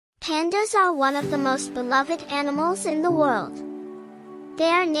Pandas are one of the most beloved animals in the world. They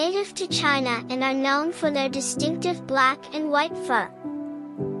are native to China and are known for their distinctive black and white fur.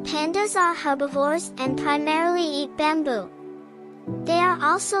 Pandas are herbivores and primarily eat bamboo. They are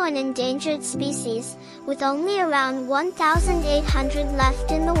also an endangered species, with only around 1,800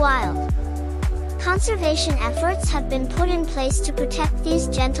 left in the wild. Conservation efforts have been put in place to protect these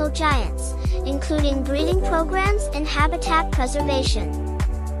gentle giants, including breeding programs and habitat preservation.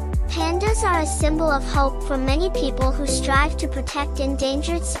 Pandas are a symbol of hope for many people who strive to protect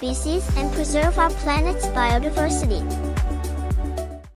endangered species and preserve our planet's biodiversity.